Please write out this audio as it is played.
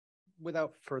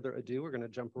without further ado, we're going to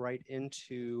jump right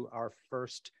into our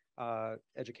first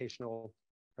educational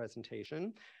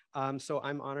presentation. So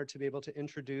I'm honored to be able to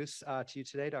introduce to you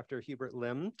today Dr. Hubert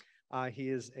Lim. He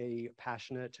is a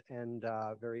passionate and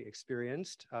very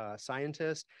experienced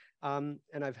scientist, and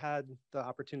I've had the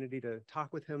opportunity to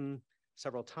talk with him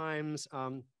several times.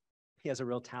 He has a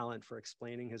real talent for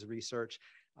explaining his research,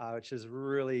 which is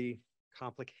really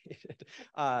complicated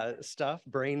stuff,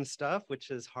 brain stuff,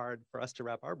 which is hard for us to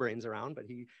wrap our brains around, but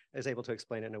he is able to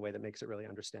explain it in a way that makes it really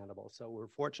understandable. So we're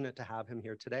fortunate to have him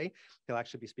here today. He'll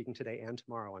actually be speaking today and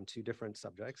tomorrow on 2 different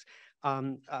subjects.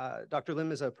 Dr.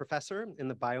 Lim is a professor in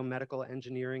the biomedical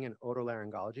engineering and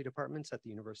otolaryngology departments at the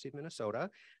University of Minnesota,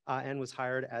 and was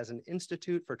hired as an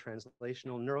Institute for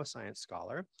Translational Neuroscience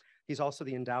scholar. He's also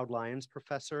the Endowed Lyons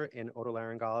Professor in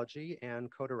Otolaryngology and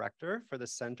co-director for the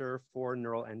Center for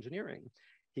Neural Engineering.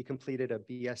 He completed a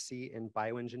BSc in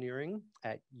Bioengineering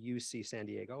at UC San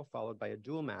Diego, followed by a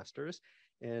dual master's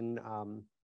in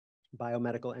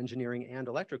Biomedical Engineering and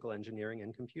Electrical Engineering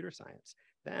and Computer Science.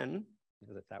 Then,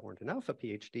 as if that weren't enough, a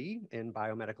PhD in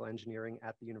Biomedical Engineering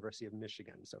at the University of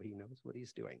Michigan, so he knows what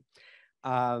he's doing.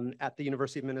 At the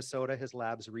University of Minnesota, his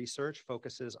lab's research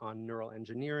focuses on neural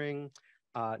engineering,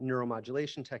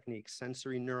 neuromodulation techniques,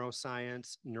 sensory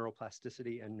neuroscience,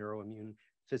 neuroplasticity, and neuroimmune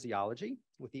physiology,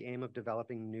 with the aim of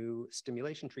developing new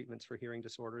stimulation treatments for hearing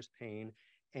disorders, pain,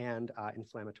 and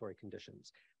inflammatory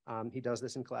conditions. He does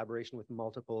this in collaboration with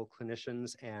multiple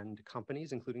clinicians and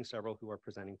companies, including several who are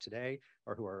presenting today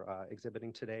or who are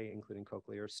exhibiting today, including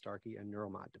Cochlear, Starkey, and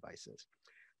Neuromod devices.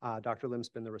 Dr. Lim's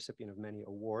been the recipient of many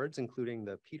awards, including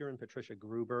the Peter and Patricia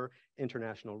Gruber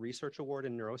International Research Award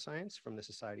in Neuroscience from the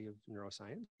Society of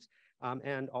Neuroscience,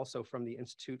 and also from the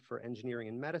Institute for Engineering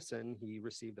and Medicine. He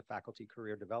received the Faculty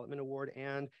Career Development Award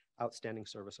and Outstanding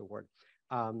Service Award.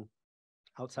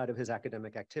 Outside of his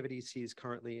academic activities, he's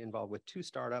currently involved with 2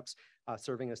 startups,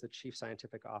 serving as the Chief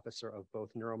Scientific Officer of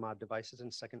both Neuromod devices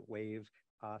and second wave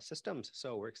systems.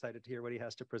 So we're excited to hear what he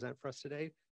has to present for us today.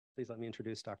 Please let me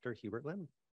introduce Dr. Hubert Lim.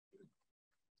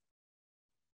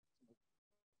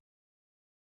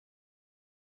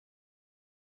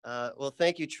 Well,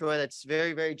 thank you, Troy. That's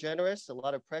very, very generous. A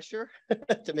lot of pressure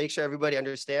to make sure everybody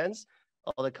understands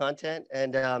all the content.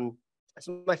 And this is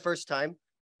my first time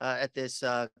at this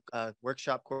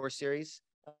workshop course series.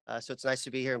 So it's nice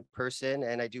to be here in person.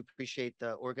 And I do appreciate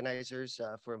the organizers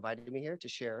for inviting me here to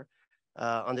share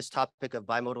on this topic of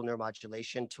bimodal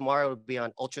neuromodulation. Tomorrow will be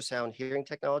on ultrasound hearing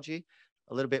technology,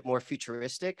 a little bit more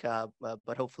futuristic,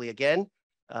 but hopefully, again,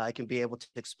 I can be able to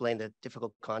explain the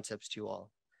difficult concepts to you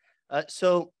all.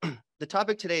 So the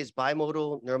topic today is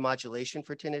bimodal neuromodulation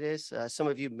for tinnitus. Some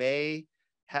of you may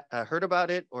have heard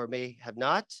about it or may have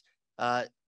not.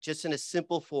 Just in a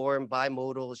simple form,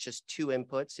 bimodal is just 2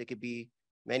 inputs. It could be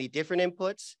many different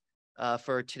inputs.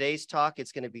 For today's talk,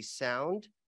 it's going to be sound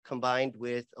combined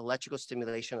with electrical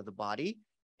stimulation of the body.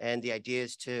 And the idea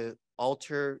is to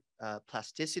alter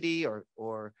plasticity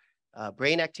or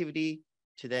brain activity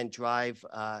to then drive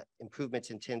improvements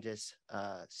in tinnitus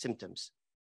symptoms.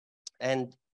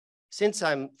 And since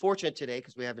I'm fortunate today,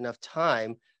 because we have enough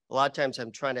time, a lot of times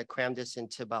I'm trying to cram this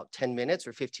into about 10 minutes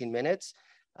or 15 minutes.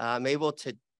 I'm able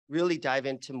to really dive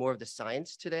into more of the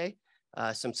science today,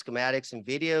 some schematics and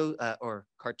video or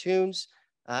cartoons,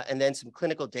 and then some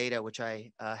clinical data, which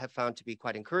I have found to be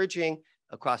quite encouraging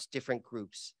across different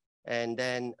groups. And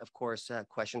then, of course,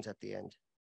 questions at the end.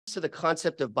 So the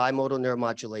concept of bimodal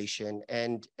neuromodulation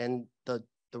and the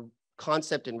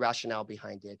concept and rationale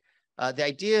behind it. The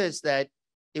idea is that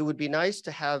it would be nice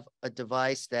to have a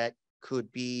device that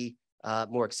could be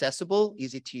more accessible,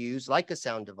 easy to use, like a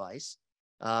sound device,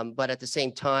 but at the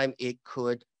same time, it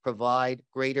could provide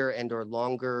greater and or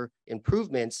longer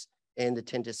improvements in the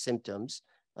tinnitus symptoms,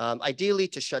 ideally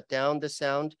to shut down the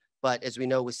sound, but as we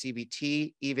know with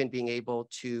CBT, even being able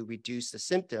to reduce the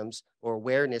symptoms or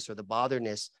awareness or the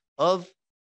botherness of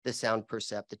the sound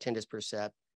percept, the tinnitus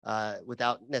percept,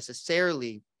 without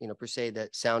necessarily, per se,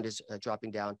 that sound is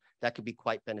dropping down, that could be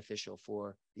quite beneficial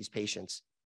for these patients.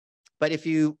 But if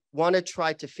you want to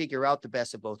try to figure out the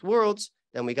best of both worlds,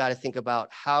 then we got to think about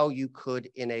how you could,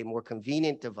 in a more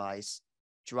convenient device,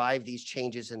 drive these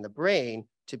changes in the brain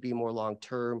to be more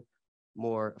long-term,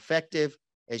 more effective,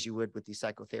 as you would with these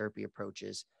psychotherapy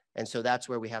approaches. And so that's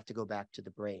where we have to go back to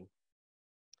the brain.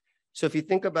 So if you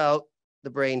think about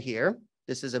the brain here,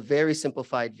 this is a very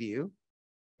simplified view.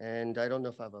 And I don't know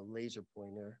if I have a laser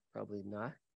pointer, probably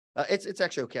not. It's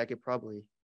actually okay. I could probably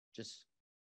just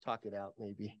talk it out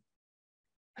maybe.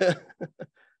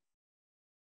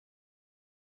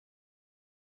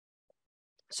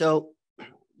 So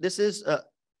this is a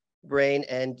brain,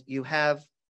 and you have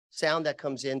sound that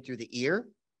comes in through the ear.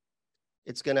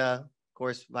 It's going to, of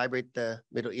course, vibrate the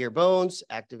middle ear bones,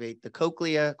 activate the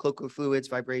cochlea, cochlear fluids,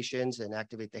 vibrations, and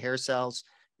activate the hair cells.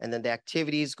 And then the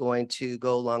activity is going to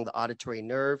go along the auditory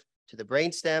nerve to the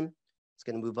brainstem. It's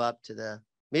going to move up to the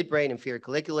midbrain, inferior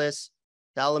colliculus,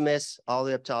 thalamus, all the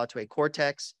way up to auditory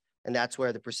cortex. And that's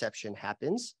where the perception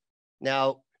happens.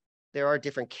 Now, there are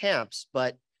different camps,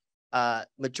 but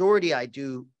majority, I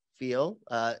do feel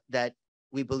that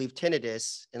we believe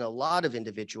tinnitus in a lot of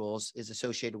individuals is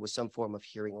associated with some form of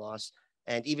hearing loss.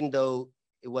 And even though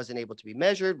it wasn't able to be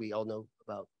measured, we all know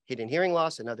about hidden hearing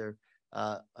loss and other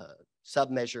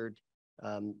sub-measured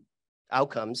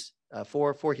outcomes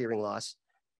for hearing loss.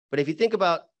 But if you think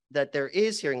about that there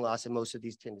is hearing loss in most of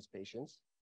these tinnitus patients.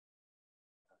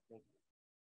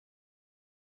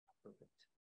 Perfect.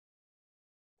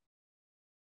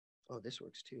 Oh, this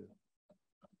works too.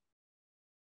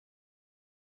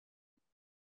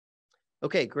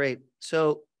 Okay, great.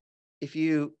 So if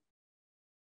you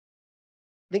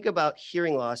think about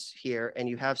hearing loss here and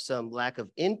you have some lack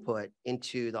of input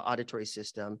into the auditory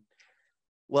system,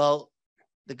 well,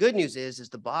 the good news is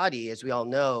the body, as we all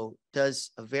know, does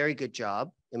a very good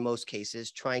job in most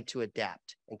cases trying to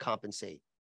adapt and compensate.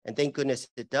 And thank goodness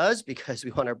it does, because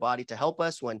we want our body to help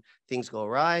us when things go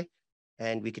awry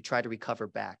and we could try to recover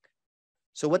back.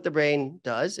 So what the brain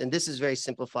does, and this is very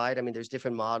simplified. I mean, there's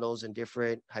different models and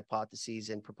different hypotheses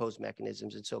and proposed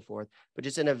mechanisms and so forth, but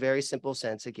just in a very simple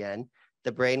sense, again,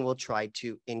 the brain will try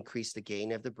to increase the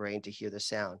gain of the brain to hear the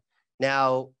sound.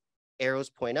 Now, arrows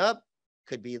point up,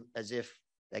 could be as if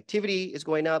the activity is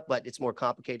going up, but it's more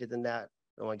complicated than that. I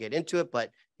don't want to get into it,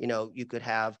 but you could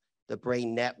have the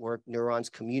brain network, neurons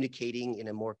communicating in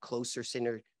a more closer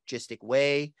synergistic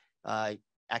way.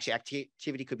 Actually,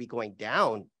 activity could be going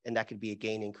down, and that could be a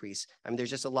gain increase. I mean, there's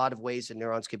just a lot of ways that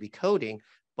neurons could be coding,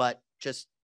 but just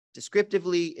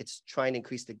descriptively, it's trying to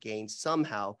increase the gain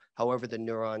somehow, however the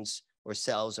neurons or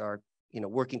cells are,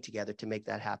 working together to make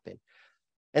that happen.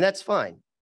 And that's fine,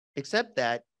 except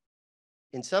that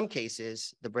in some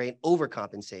cases, the brain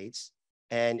overcompensates,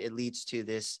 and it leads to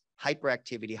this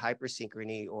hyperactivity,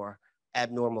 hypersynchrony, or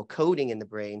abnormal coding in the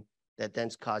brain that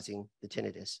then's causing the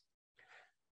tinnitus.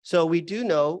 So we do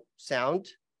know sound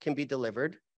can be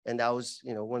delivered, and that was,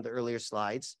 one of the earlier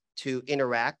slides, to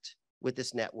interact with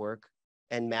this network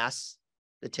and mask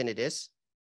the tinnitus.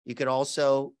 You could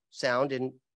also sound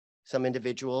in some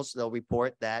individuals, they'll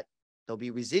report that there'll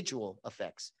be residual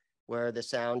effects where the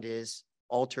sound is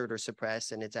altered or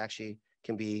suppressed, and it's actually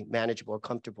can be manageable or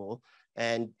comfortable.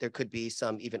 And there could be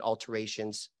some even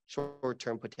alterations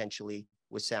short-term potentially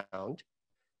with sound.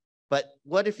 But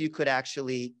what if you could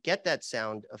actually get that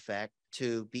sound effect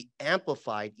to be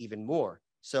amplified even more?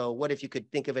 So what if you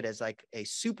could think of it as like a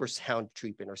super sound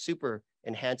treatment or super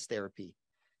enhanced therapy?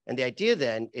 And the idea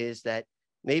then is that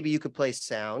maybe you could play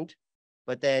sound,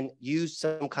 but then use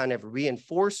some kind of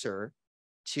reinforcer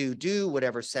to do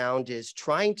whatever sound is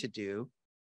trying to do,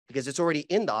 because it's already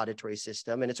in the auditory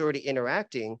system and it's already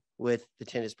interacting with the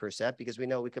tinnitus percept, because we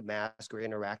know we could mask or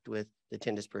interact with the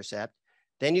tinnitus percept.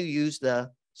 Then you use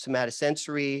the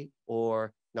somatosensory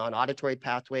or non-auditory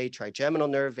pathway, trigeminal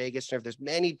nerve, vagus nerve. There's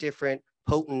many different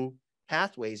potent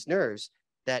pathways, nerves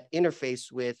that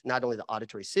interface with not only the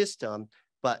auditory system,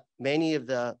 but many of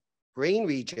the brain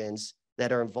regions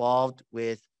that are involved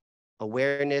with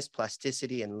awareness,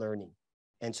 plasticity, and learning.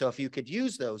 And so if you could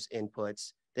use those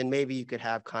inputs, then maybe you could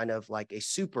have kind of like a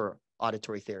super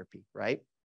auditory therapy, right?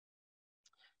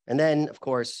 And then, of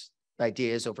course, the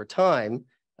idea is over time,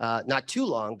 not too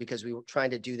long, because we were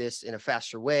trying to do this in a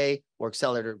faster way, more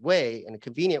accelerated way, in a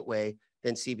convenient way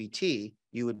than CBT,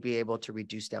 you would be able to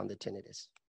reduce down the tinnitus.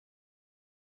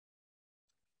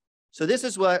 So this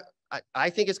is what I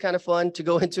think is kind of fun to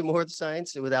go into more of the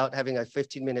science without having a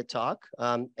 15-minute talk.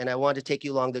 And I want to take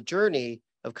you along the journey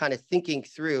of kind of thinking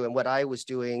through and what I was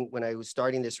doing when I was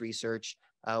starting this research.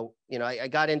 I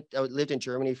lived in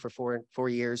Germany for four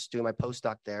years doing my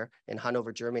postdoc there in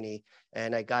Hanover, Germany,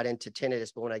 and I got into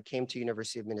tinnitus. But when I came to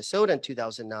University of Minnesota in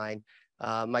 2009,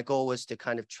 my goal was to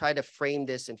kind of try to frame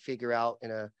this and figure out in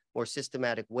a more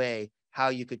systematic way how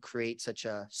you could create such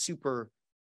a super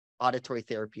auditory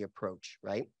therapy approach,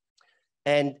 right?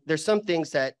 And there's some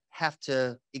things that have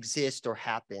to exist or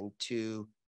happen to,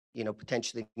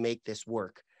 potentially make this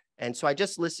work. And so I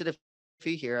just listed a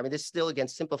few here. I mean, this is still, again,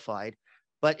 simplified.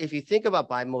 But if you think about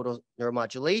bimodal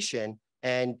neuromodulation,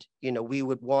 and we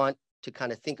would want to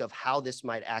kind of think of how this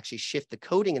might actually shift the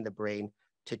coding in the brain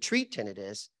to treat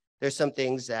tinnitus, there's some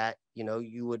things that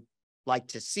you would like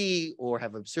to see or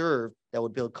have observed that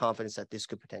would build confidence that this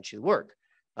could potentially work.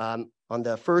 On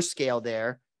the first scale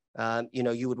there,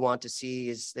 you would want to see,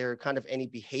 is there kind of any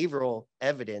behavioral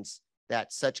evidence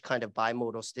that such kind of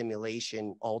bimodal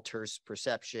stimulation alters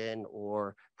perception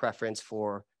or preference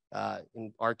for,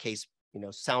 in our case,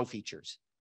 sound features.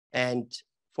 And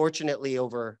fortunately,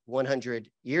 over 100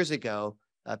 years ago,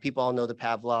 people all know the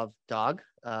Pavlov dog,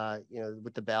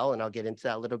 with the bell, and I'll get into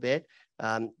that a little bit.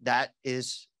 That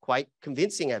is quite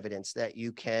convincing evidence that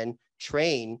you can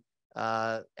train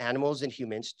animals and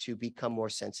humans to become more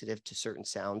sensitive to certain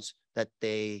sounds that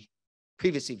they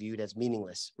previously viewed as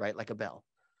meaningless, right? Like a bell.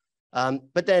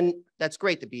 But then that's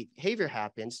great, the behavior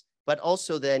happens, but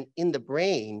also then in the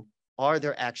brain, are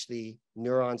there actually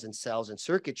neurons and cells and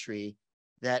circuitry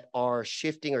that are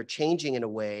shifting or changing in a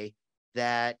way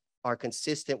that are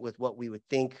consistent with what we would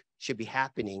think should be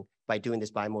happening by doing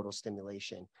this bimodal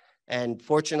stimulation? And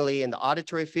fortunately, in the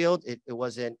auditory field, it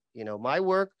wasn't, my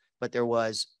work, but there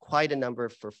was quite a number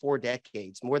for 4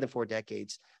 decades, more than 4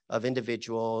 decades, of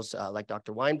individuals like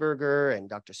Dr. Weinberger and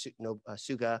Dr.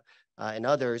 Suga and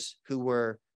others who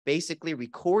were basically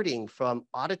recording from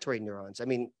auditory neurons. I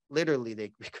mean,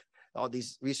 literally, all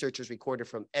these researchers recorded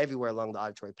from everywhere along the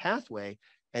auditory pathway,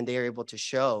 and they are able to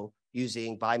show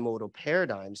using bimodal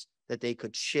paradigms that they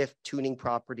could shift tuning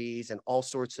properties and all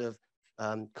sorts of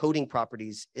coding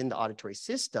properties in the auditory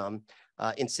system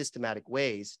in systematic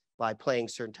ways by playing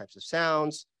certain types of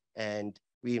sounds and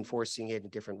reinforcing it in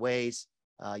different ways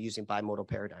using bimodal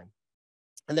paradigm.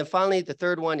 And then finally, the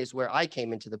third one is where I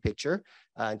came into the picture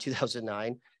in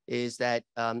 2009, is that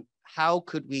how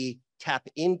could we tap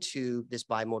into this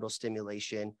bimodal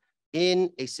stimulation in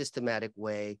a systematic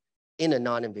way, in a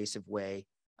non-invasive way?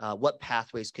 What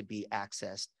pathways could be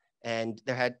accessed? And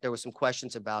there were some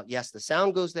questions about, yes, the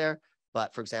sound goes there,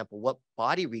 but for example, what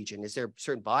body region? Is there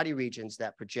certain body regions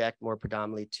that project more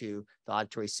predominantly to the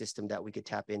auditory system that we could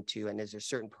tap into? And is there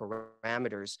certain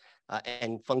parameters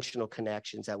and functional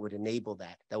connections that would enable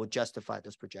that would justify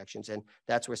those projections? And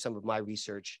that's where some of my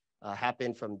research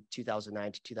happened from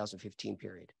 2009 to 2015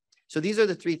 period. So these are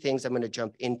the 3 things I'm going to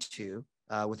jump into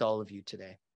with all of you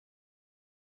today.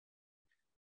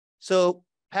 So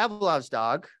Pavlov's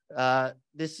dog,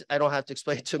 this I don't have to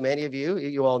explain to many of you.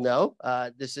 You all know.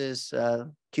 This is a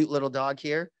cute little dog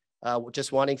here,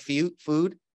 just wanting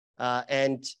food.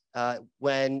 And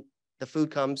when the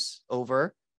food comes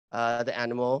over, the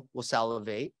animal will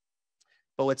salivate.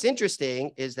 But what's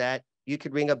interesting is that you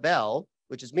could ring a bell,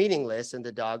 which is meaningless, and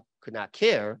the dog could not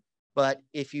care. But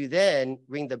if you then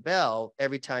ring the bell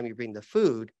every time you bring the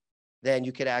food, then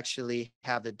you could actually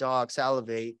have the dog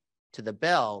salivate to the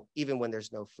bell, even when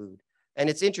there's no food. And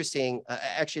it's interesting,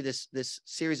 actually, this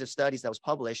series of studies that was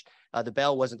published, the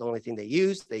bell wasn't the only thing they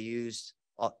used. They used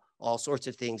all sorts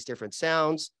of things, different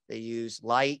sounds. They used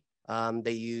light.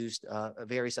 They used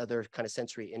various other kind of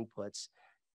sensory inputs.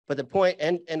 But the point,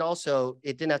 and also,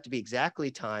 it didn't have to be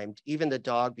exactly timed. Even the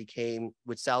dog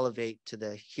would salivate to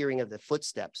the hearing of the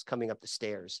footsteps coming up the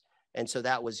stairs. And so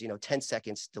that was, 10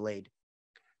 seconds delayed.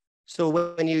 So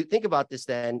when you think about this,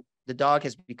 then the dog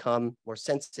has become more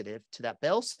sensitive to that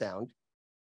bell sound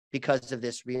because of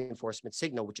this reinforcement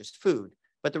signal, which is food.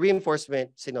 But the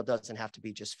reinforcement signal doesn't have to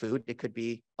be just food. It could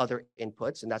be other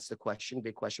inputs. And that's the question,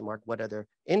 big question mark, what other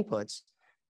inputs?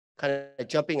 Kind of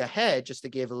jumping ahead, just to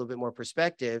give a little bit more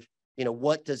perspective,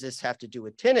 what does this have to do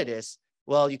with tinnitus?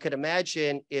 Well, you could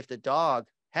imagine if the dog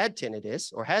had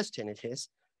tinnitus or has tinnitus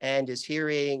and is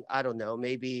hearing, I don't know,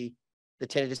 maybe the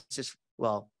tinnitus is,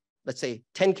 well, let's say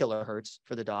 10 kilohertz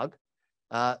for the dog,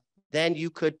 then you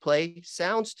could play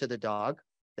sounds to the dog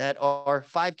that are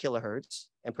 5 kilohertz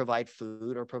and provide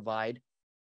food or provide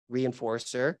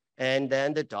reinforcer. And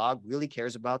then the dog really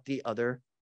cares about the other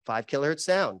 5 kilohertz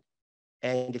sound.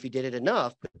 And if you did it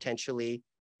enough, potentially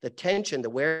the tension, the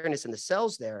awareness in the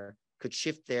cells there could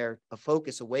shift their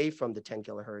focus away from the 10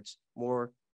 kilohertz,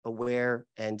 more aware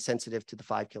and sensitive to the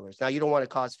 5 kilohertz. Now, you don't want to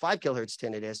cause 5 kilohertz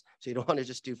tinnitus, so you don't want to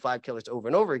just do 5 kilohertz over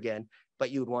and over again,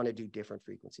 but you would want to do different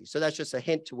frequencies. So that's just a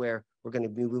hint to where we're going to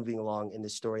be moving along in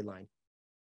this storyline.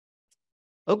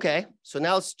 Okay, so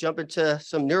now let's jump into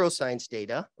some neuroscience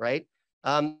data, right?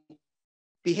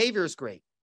 Behavior is great,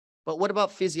 but what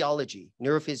about physiology,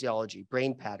 neurophysiology,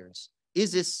 brain patterns?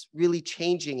 Is this really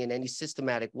changing in any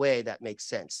systematic way that makes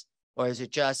sense? Or is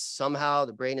it just somehow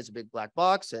the brain is a big black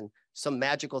box and some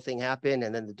magical thing happened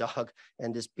and then the dog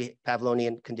and this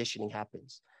Pavlovian conditioning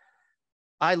happens?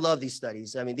 I love these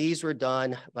studies. I mean, these were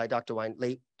done by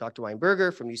late Dr.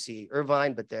 Weinberger from UC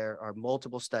Irvine, but there are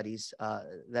multiple studies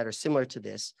that are similar to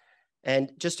this.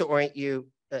 And just to orient you,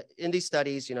 in these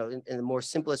studies, in the more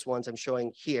simplest ones I'm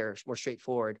showing here, more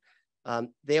straightforward,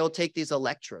 they'll take these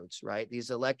electrodes, right? These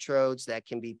electrodes that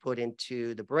can be put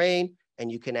into the brain,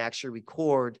 and you can actually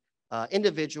record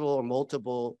individual or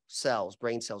multiple cells,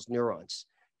 brain cells, neurons.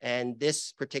 And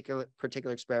this particular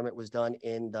experiment was done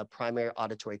in the primary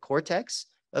auditory cortex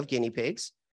of guinea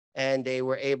pigs. And they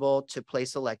were able to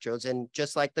place electrodes. And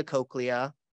just like the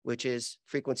cochlea, which is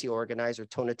frequency organized or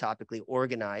tonotopically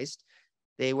organized,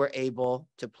 they were able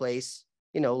to place,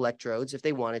 electrodes if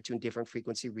they wanted to in different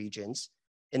frequency regions.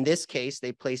 In this case,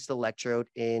 they placed the electrode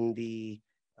in the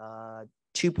about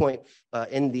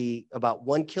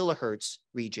 1 kilohertz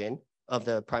region of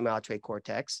the primary auditory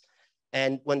cortex.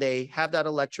 And when they have that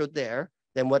electrode there,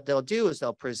 then what they'll do is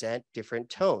they'll present different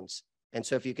tones. And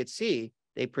so if you could see,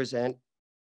 they present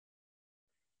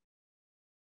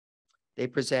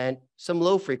some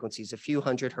low frequencies, a few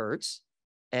hundred hertz.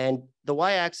 And the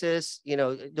y-axis,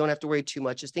 don't have to worry too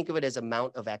much. Just think of it as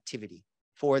amount of activity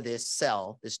for this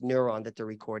cell, this neuron that they're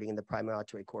recording in the primary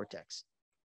auditory cortex.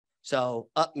 So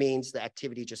up means the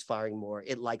activity just firing more.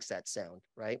 It likes that sound,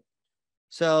 right?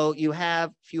 So you have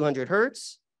a few hundred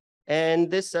hertz,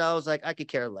 and this cell is like, I could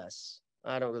care less.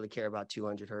 I don't really care about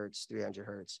 200 hertz, 300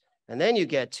 hertz. And then you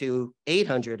get to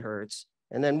 800 hertz,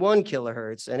 and then 1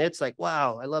 kilohertz, and it's like,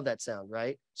 wow, I love that sound,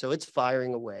 right? So it's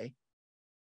firing away.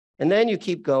 And then you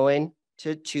keep going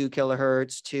to 2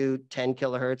 kilohertz, to 10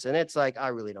 kilohertz, and it's like, I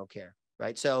really don't care,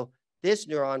 right? So this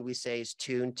neuron, we say, is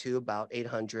tuned to about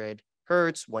 800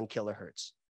 hertz, 1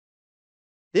 kilohertz.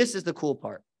 This is the cool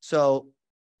part. So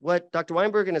what Dr.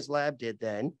 Weinberg and his lab did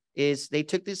then is they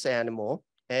took this animal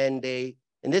and they,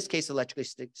 in this case,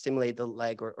 electrically stimulated the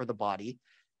leg or the body,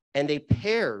 and they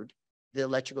paired the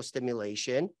electrical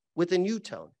stimulation with a new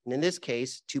tone, and in this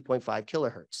case, 2.5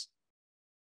 kilohertz.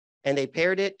 And they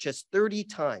paired it just 30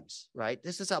 times, right?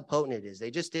 This is how potent it is.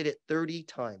 They just did it 30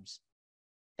 times.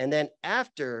 And then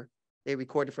after they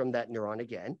recorded from that neuron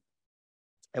again,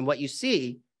 and what you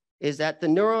see is that the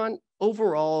neuron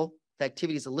overall, the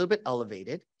activity is a little bit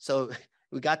elevated. So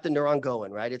we got the neuron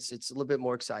going, right? It's a little bit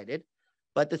more excited.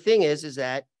 But the thing is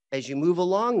that as you move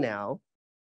along now,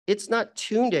 it's not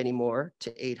tuned anymore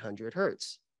to 800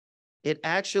 hertz. It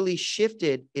actually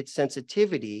shifted its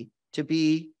sensitivity to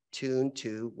be tuned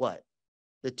to what?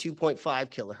 The 2.5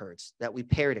 kilohertz that we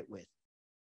paired it with,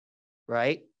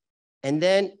 right? And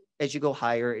then as you go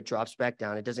higher, it drops back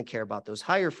down. It doesn't care about those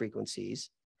higher frequencies.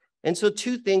 And so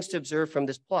 2 things to observe from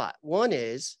this plot. One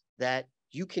is that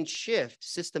you can shift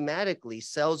systematically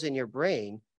cells in your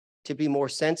brain to be more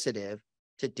sensitive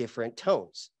to different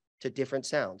tones, to different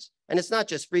sounds. And it's not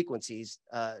just frequencies.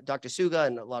 Dr. Suga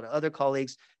and a lot of other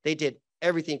colleagues, they did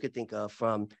everything you could think of,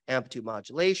 from amplitude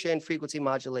modulation, frequency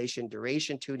modulation,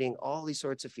 duration tuning, all these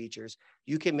sorts of features.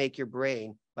 You can make your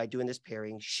brain, by doing this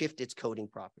pairing, shift its coding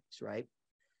properties, right?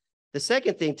 The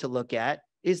second thing to look at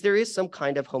is there is some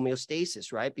kind of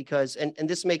homeostasis, right? Because, and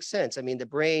this makes sense. I mean, the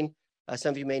brain,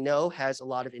 some of you may know, has a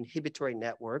lot of inhibitory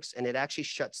networks, and it actually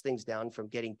shuts things down from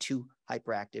getting too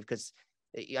hyperactive, because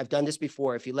I've done this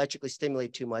before. If you electrically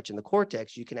stimulate too much in the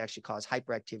cortex, you can actually cause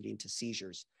hyperactivity into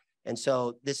seizures. And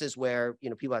so this is where,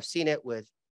 people have seen it with,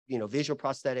 visual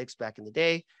prosthetics back in the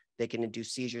day. They can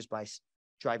induce seizures by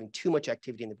driving too much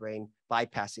activity in the brain,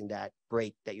 bypassing that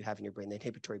brake that you have in your brain, the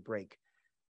inhibitory brake.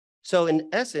 So in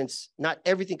essence, not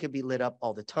everything can be lit up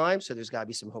all the time. So there's got to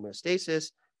be some homeostasis.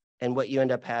 And what you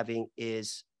end up having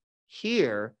is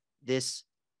here, this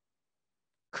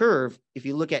curve, if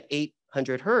you look at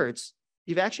 800 hertz,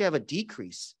 you actually have a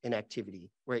decrease in activity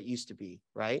where it used to be,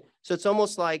 right? So it's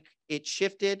almost like it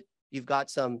shifted. You've got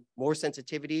some more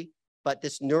sensitivity, but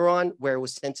this neuron where it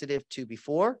was sensitive to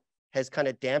before has kind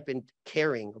of dampened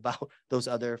caring about those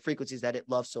other frequencies that it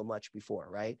loved so much before,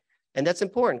 right? And that's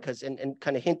important because, and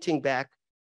kind of hinting back,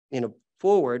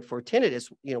 forward for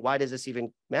tinnitus, why does this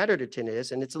even matter to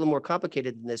tinnitus? And it's a little more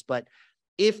complicated than this, but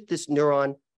if this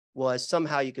neuron was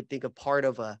somehow, you could think of part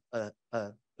of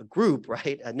a group,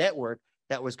 right? A network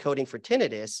that was coding for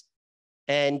tinnitus,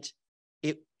 and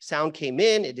sound came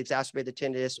in, it exacerbated the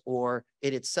tinnitus, or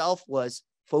it itself was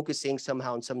focusing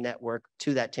somehow in some network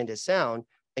to that tinnitus sound,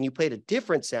 and you played a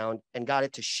different sound and got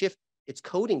it to shift its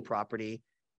coding property,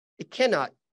 it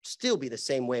cannot still be the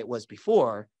same way it was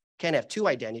before. Can't have 2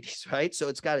 identities, right? So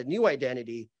it's got a new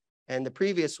identity, and the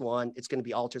previous one, it's going to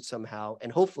be altered somehow.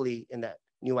 And hopefully in that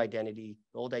new identity,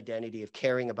 the old identity of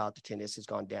caring about the tinnitus has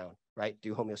gone down, right?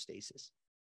 Through homeostasis.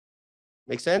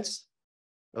 Make sense?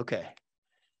 Okay.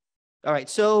 All right.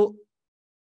 So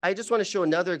I just want to show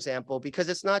another example, because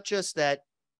it's not just that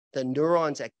the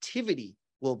neuron's activity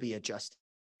will be adjusted,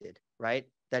 right?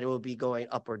 That it will be going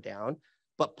up or down,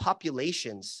 but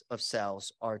populations of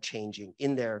cells are changing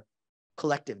in their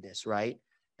collectiveness, right?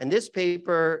 And this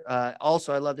paper,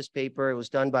 also, I love this paper. It was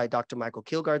done by Dr. Michael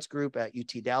Kilgard's group at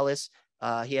UT Dallas.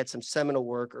 He had some seminal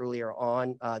work earlier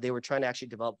on. They were trying to actually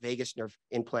develop vagus nerve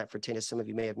implant for tinnitus. Some of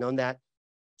you may have known that.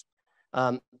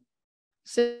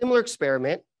 Similar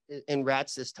experiment in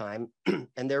rats this time,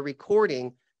 and they're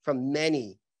recording from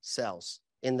many cells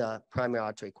in the primary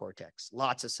auditory cortex,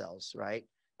 lots of cells, right?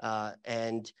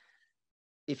 And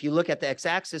if you look at the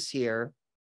x-axis here,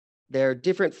 there are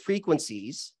different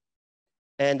frequencies,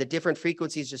 and the different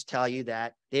frequencies just tell you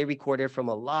that they recorded from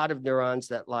a lot of neurons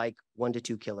that like 1 to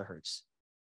 2 kilohertz,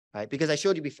 right? Because I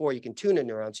showed you before, you can tune a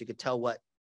neuron, so you can tell what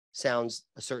sounds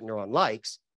a certain neuron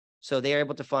likes. So they're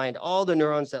able to find all the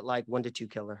neurons that like 1 to 2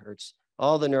 kilohertz,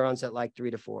 all the neurons that like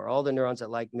 3 to 4, all the neurons that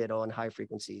like middle and high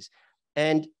frequencies.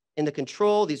 And in the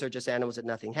control, these are just animals that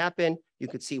nothing happened. You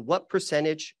could see what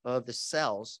percentage of the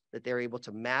cells that they're able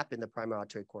to map in the primary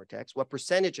auditory cortex, what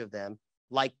percentage of them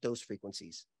like those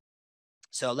frequencies.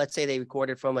 So let's say they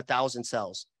recorded from 1,000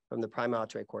 cells from the primary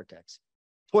auditory cortex.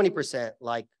 20%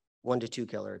 like 1 to 2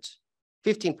 kilohertz,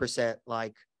 15%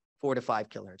 like 4 to 5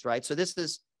 kilohertz, right? So this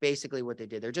is basically what they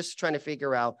did. They're just trying to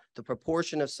figure out the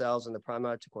proportion of cells in the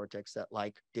primary auditory cortex that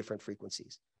like different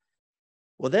frequencies.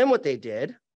 Well, then what they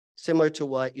did, similar to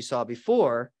what you saw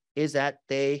before, is that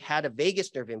they had a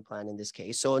vagus nerve implant in this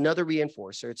case. So another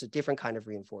reinforcer, it's a different kind of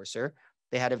reinforcer.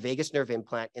 They had a vagus nerve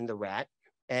implant in the rat,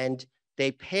 and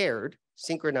they paired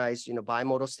synchronized,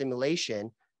 bimodal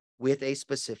stimulation with a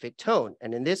specific tone.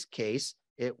 And in this case,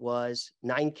 it was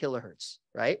 9 kilohertz,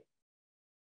 right?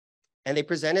 And they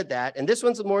presented that, and this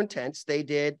one's more intense. They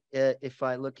did, if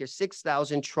I look here,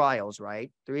 6,000 trials,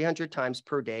 right? 300 times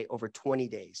per day over 20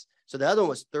 days. So the other one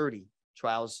was 30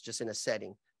 trials just in a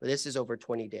setting, but this is over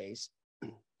 20 days.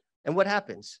 And what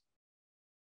happens?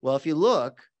 Well, if you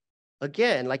look,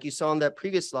 again, like you saw on that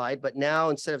previous slide, but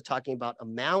now instead of talking about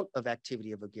amount of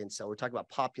activity of a given cell, we're talking about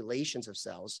populations of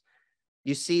cells.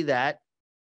 You see that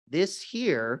this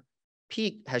here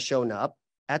peak has shown up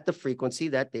at the frequency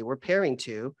that they were pairing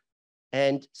to.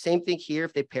 And same thing here,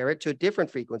 if they pair it to a different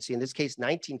frequency, in this case,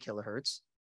 19 kilohertz,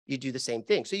 you do the same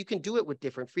thing. So you can do it with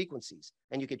different frequencies,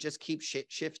 and you could just keep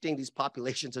shifting these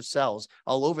populations of cells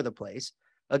all over the place.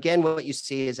 Again, what you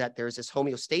see is that there's this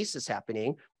homeostasis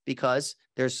happening because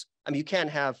you can't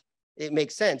have, it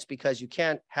makes sense because you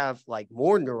can't have like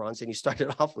more neurons than you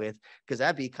started off with, because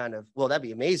that'd be that'd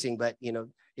be amazing, but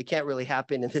it can't really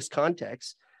happen in this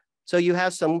context. So you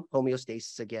have some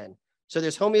homeostasis again. So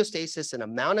there's homeostasis and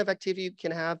amount of activity you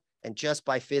can have, and just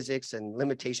by physics and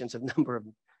limitations of number of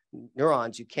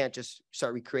neurons, you can't just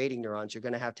start recreating neurons. You're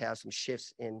going to have some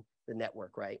shifts in the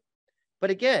network, right? But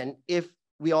again, if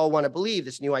we all want to believe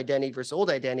this new identity versus old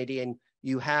identity, and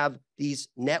you have these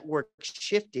network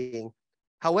shifting,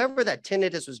 however that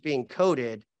tinnitus was being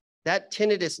coded, that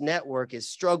tinnitus network is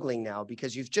struggling now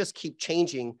because you just keep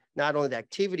changing not only the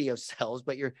activity of cells,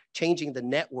 but you're changing the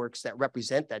networks that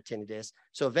represent that tinnitus.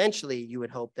 So eventually you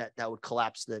would hope that that would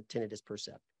collapse the tinnitus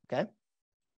percept, okay?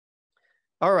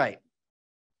 All right.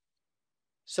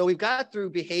 So we've got through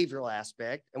behavioral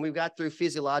aspect and we've got through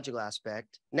physiological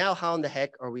aspect. Now, how in the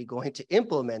heck are we going to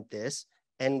implement this?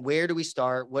 And where do we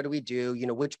start? What do we do?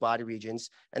 Which body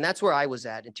regions? And that's where I was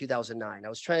at in 2009. I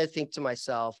was trying to think to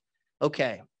myself,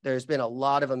 okay, there's been a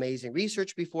lot of amazing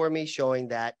research before me showing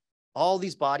that all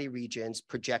these body regions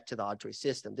project to the auditory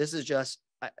system. This is just,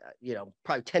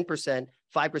 probably 10%,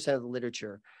 5% of the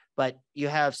literature, but you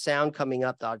have sound coming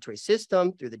up the auditory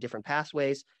system through the different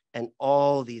pathways, and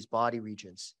all these body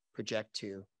regions project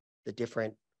to the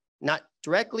different, not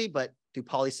directly, but through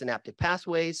polysynaptic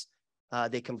pathways,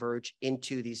 they converge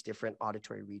into these different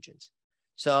auditory regions.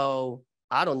 So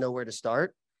I don't know where to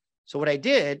start. So what I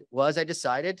did was I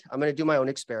decided I'm going to do my own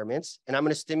experiments, and I'm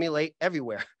going to stimulate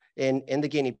everywhere in the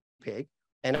guinea pig.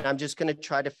 And I'm just going to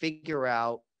try to figure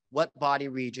out what body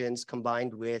regions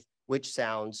combined with which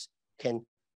sounds can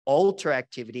alter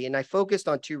activity. And I focused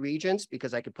on 2 regions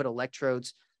because I could put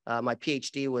electrodes. My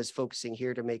PhD was focusing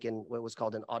here to make what was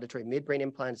called an auditory midbrain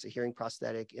implant. It's a hearing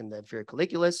prosthetic in the inferior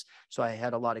colliculus. So I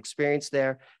had a lot of experience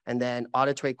there. And then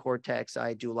auditory cortex,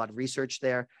 I do a lot of research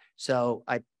there.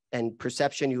 And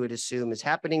perception, you would assume, is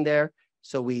happening there.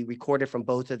 So we recorded from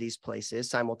both of these places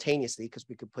simultaneously because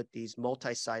we could put these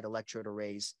multi-site electrode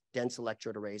arrays, dense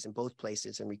electrode arrays in both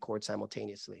places and record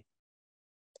simultaneously.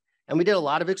 And we did a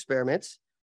lot of experiments,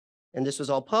 and this was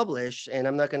all published, and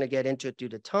I'm not going to get into it due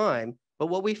to time, but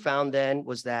what we found then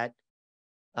was that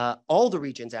all the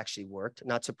regions actually worked,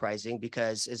 not surprising,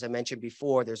 because as I mentioned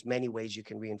before, there's many ways you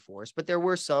can reinforce, but there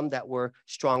were some that were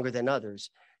stronger than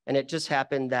others. And it just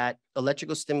happened that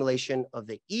electrical stimulation of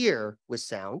the ear was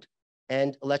sound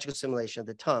and electrical stimulation of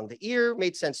the tongue. The ear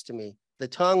made sense to me. The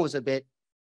tongue was a bit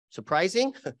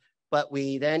surprising, but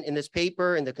we then in this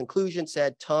paper in the conclusion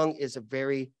said tongue is a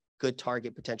very good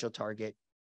target, potential target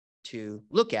to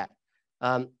look at.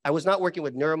 I was not working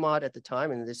with Neuromod at the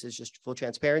time, and this is just full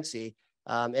transparency.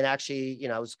 And actually, you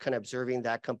know, I was kind of observing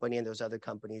that company and those other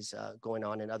companies going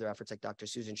on in other efforts like Dr.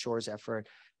 Susan Shore's effort.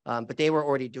 But they were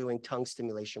already doing tongue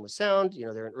stimulation with sound. You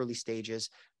know, they're in early stages.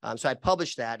 So I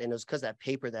published that, and it was because of that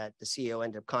paper that the CEO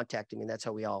ended up contacting me. And that's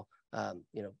how we all,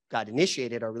 you know, got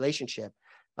initiated our relationship.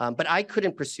 But I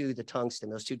couldn't pursue the tongue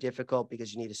stim. It was too difficult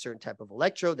because you need a certain type of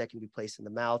electrode that can be placed in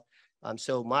the mouth.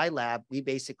 So my lab, we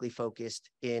basically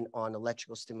focused in on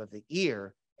electrical stim of the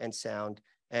ear and sound.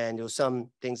 And there was some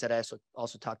things that I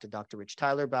also talked to Dr. Rich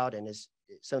Tyler about. And as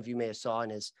some of you may have saw in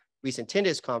his recent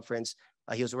tinnitus conference,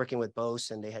 he was working with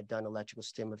Bose, and they had done electrical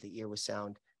stim of the ear with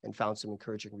sound and found some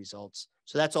encouraging results.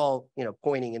 So that's all, you know,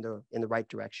 pointing in the right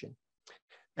direction.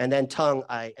 And then tongue,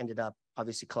 I ended up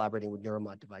obviously collaborating with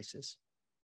Neuromod devices.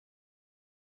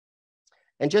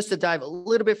 And just to dive a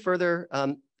little bit further,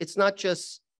 it's not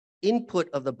just input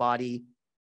of the body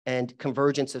and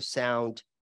convergence of sound,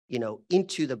 you know,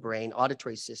 into the brain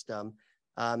auditory system.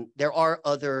 There are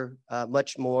other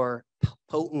much more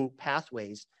potent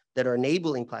pathways that are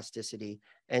enabling plasticity.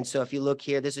 And so if you look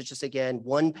here, this is just, again,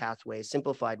 one pathway,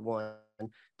 simplified one.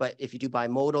 But if you do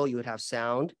bimodal, you would have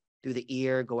sound through the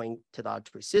ear going to the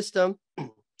auditory system.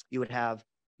 You would have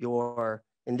your,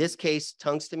 in this case,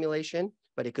 tongue stimulation,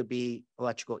 but it could be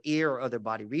electrical ear or other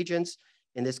body regions.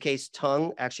 In this case,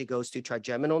 tongue actually goes to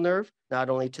trigeminal nerve, not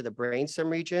only to the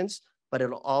brainstem regions, but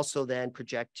it'll also then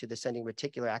project to the sending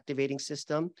reticular activating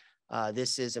system.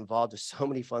 This is involved with so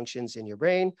many functions in your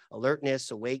brain: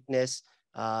 alertness, awakeness,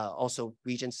 also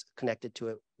regions connected to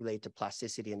it related to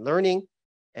plasticity and learning.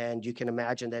 And you can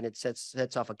imagine that it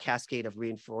sets off a cascade of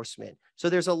reinforcement. So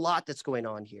there's a lot that's going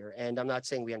on here. And I'm not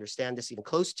saying we understand this even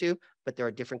close to, but there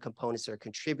are different components that are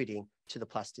contributing to the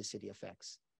plasticity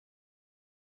effects.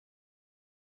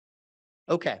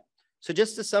 Okay, so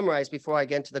just to summarize before I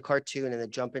get into the cartoon and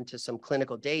then jump into some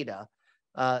clinical data,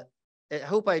 I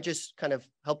hope I just kind of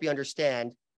help you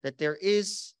understand that there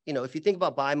is, you know, if you think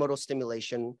about bimodal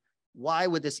stimulation, why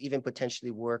would this even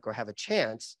potentially work or have a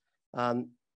chance?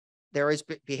 There is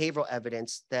behavioral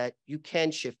evidence that you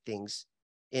can shift things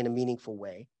in a meaningful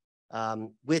way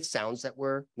with sounds that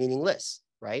were meaningless,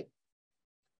 right?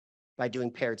 By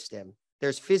doing paired stim.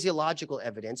 There's physiological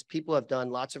evidence. People have done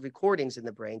lots of recordings in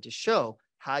the brain to show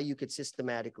how you could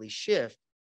systematically shift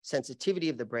sensitivity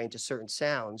of the brain to certain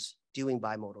sounds doing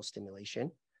bimodal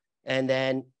stimulation. And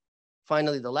then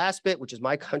finally, the last bit, which is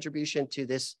my contribution to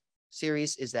this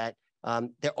series, is that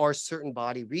there are certain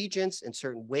body regions and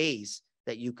certain ways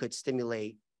that you could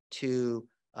stimulate to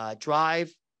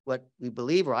drive what we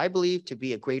believe, or I believe, to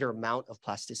be a greater amount of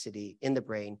plasticity in the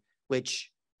brain,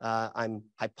 which I'm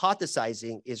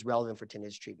hypothesizing is relevant for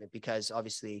tinnitus treatment, because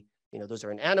obviously, you know, those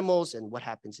are in animals, and what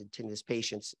happens in tinnitus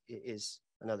patients is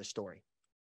another story.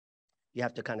 You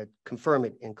have to kind of confirm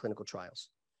it in clinical trials.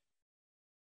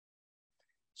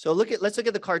 So let's look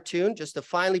at the cartoon just to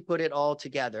finally put it all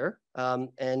together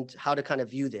and how to kind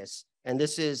of view this. And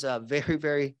this is very,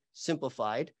 very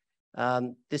simplified.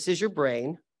 This is your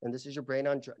brain, and this is your brain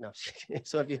on, no,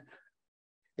 so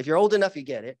if you're old enough, you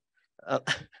get it.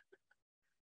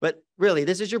 But really,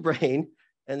 this is your brain,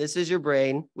 and this is your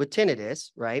brain with tinnitus,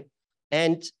 right?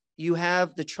 And you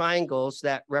have the triangles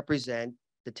that represent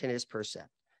the tinnitus percept.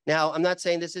 Now, I'm not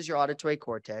saying this is your auditory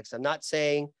cortex. I'm not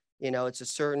saying, you know, it's a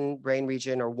certain brain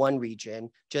region or one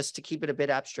region, just to keep it a bit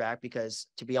abstract, because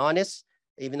to be honest,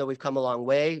 even though we've come a long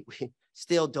way, we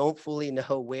still don't fully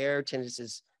know where tinnitus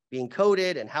is being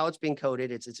coded and how it's being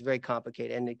coded. It's very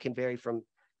complicated, and it can vary from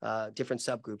different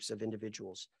subgroups of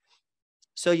individuals.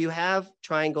 So you have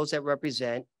triangles that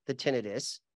represent the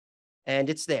tinnitus, and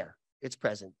it's there, it's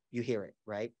present, you hear it,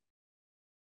 right?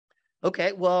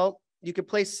 Okay, well, you could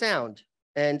play sound,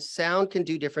 and sound can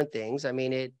do different things. I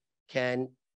mean, it can,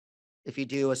 if you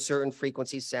do a certain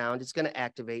frequency sound, it's going to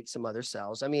activate some other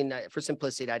cells. I mean, for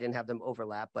simplicity, I didn't have them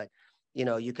overlap, but you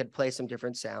know, you could play some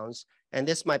different sounds. And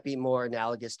this might be more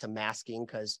analogous to masking,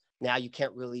 because now you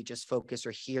can't really just focus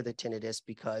or hear the tinnitus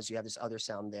because you have this other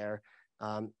sound there.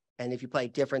 And if you play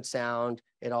different sound,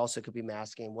 it also could be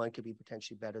masking. One could be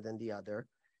potentially better than the other.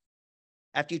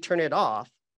 After you turn it off,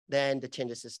 then the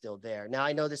tinnitus is still there. Now,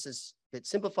 I know this is a bit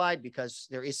simplified because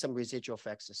there is some residual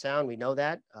effects to sound. We know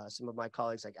that. Some of my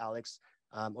colleagues like Alex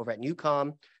over at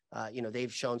Newcom, you know,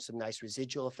 they've shown some nice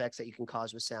residual effects that you can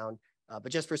cause with sound.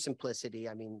 But just for simplicity,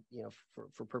 I mean, you know,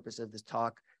 for purpose of this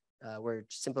talk, we're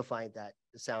simplifying that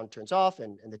the sound turns off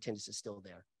and the tinnitus is still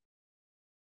there.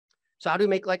 So how do we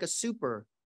make like a super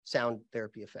sound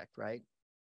therapy effect, right?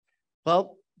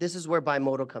 Well, this is where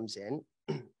bimodal comes in.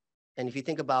 And if you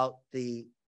think about the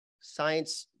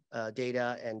science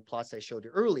data and plots I showed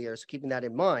you earlier. So keeping that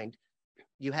in mind,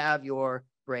 you have your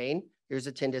brain, here's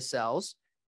the tinnitus cells,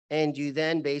 and you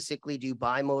then basically do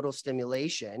bimodal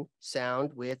stimulation,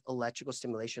 sound with electrical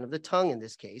stimulation of the tongue in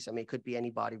this case. I mean, it could be any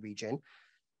body region.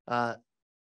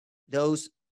 Those,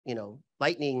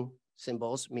 lightning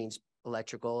symbols means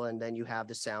electrical, and then you have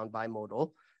the sound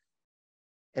bimodal.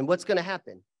 And what's going to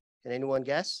happen? Can anyone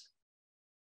guess?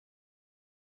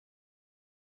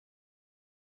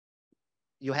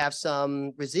 You have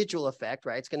some residual effect,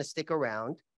 right? It's going to stick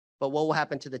around. But what will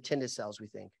happen to the tinnitus cells, we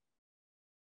think?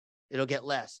 It'll get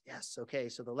less. Yes. Okay.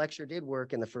 So the lecture did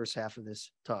work in the first half of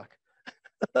this talk.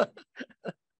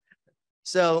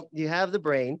 So you have the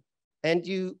brain, and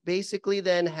you basically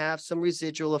then have some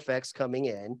residual effects coming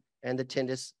in, and the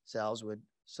tinnitus cells would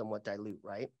somewhat dilute,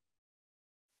 right?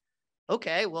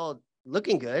 Okay, well,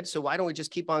 looking good. So why don't we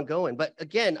just keep on going? But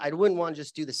again, I wouldn't want to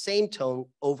just do the same tone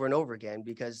over and over again,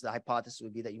 because the hypothesis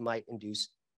would be that you might induce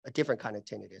a different kind of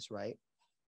tinnitus, right?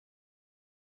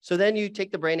 So then you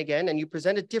take the brain again and you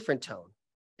present a different tone,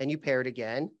 and you pair it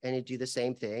again and you do the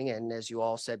same thing. And as you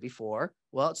all said before,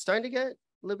 well, it's starting to get a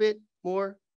little bit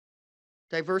more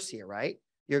diverse here, right?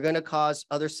 You're going to cause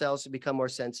other cells to become more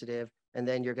sensitive, and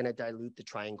then you're going to dilute the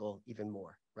triangle even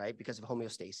more, right? Because of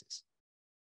homeostasis.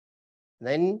 And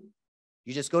then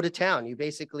you just go to town. You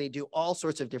basically do all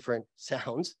sorts of different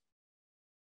sounds.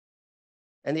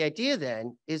 And the idea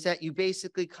then is that you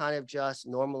basically kind of just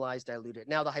normalize, dilute it.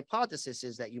 Now, the hypothesis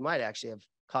is that you might actually have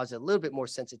caused a little bit more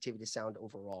sensitivity to sound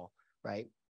overall, right?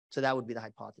 So that would be the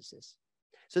hypothesis.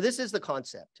 So this is the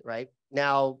concept, right?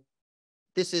 Now,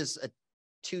 this is a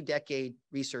 2-decade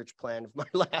research plan of my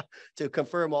lab to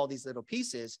confirm all these little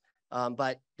pieces.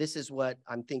 But this is what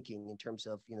I'm thinking in terms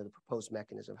of, the proposed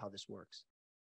mechanism of how this works.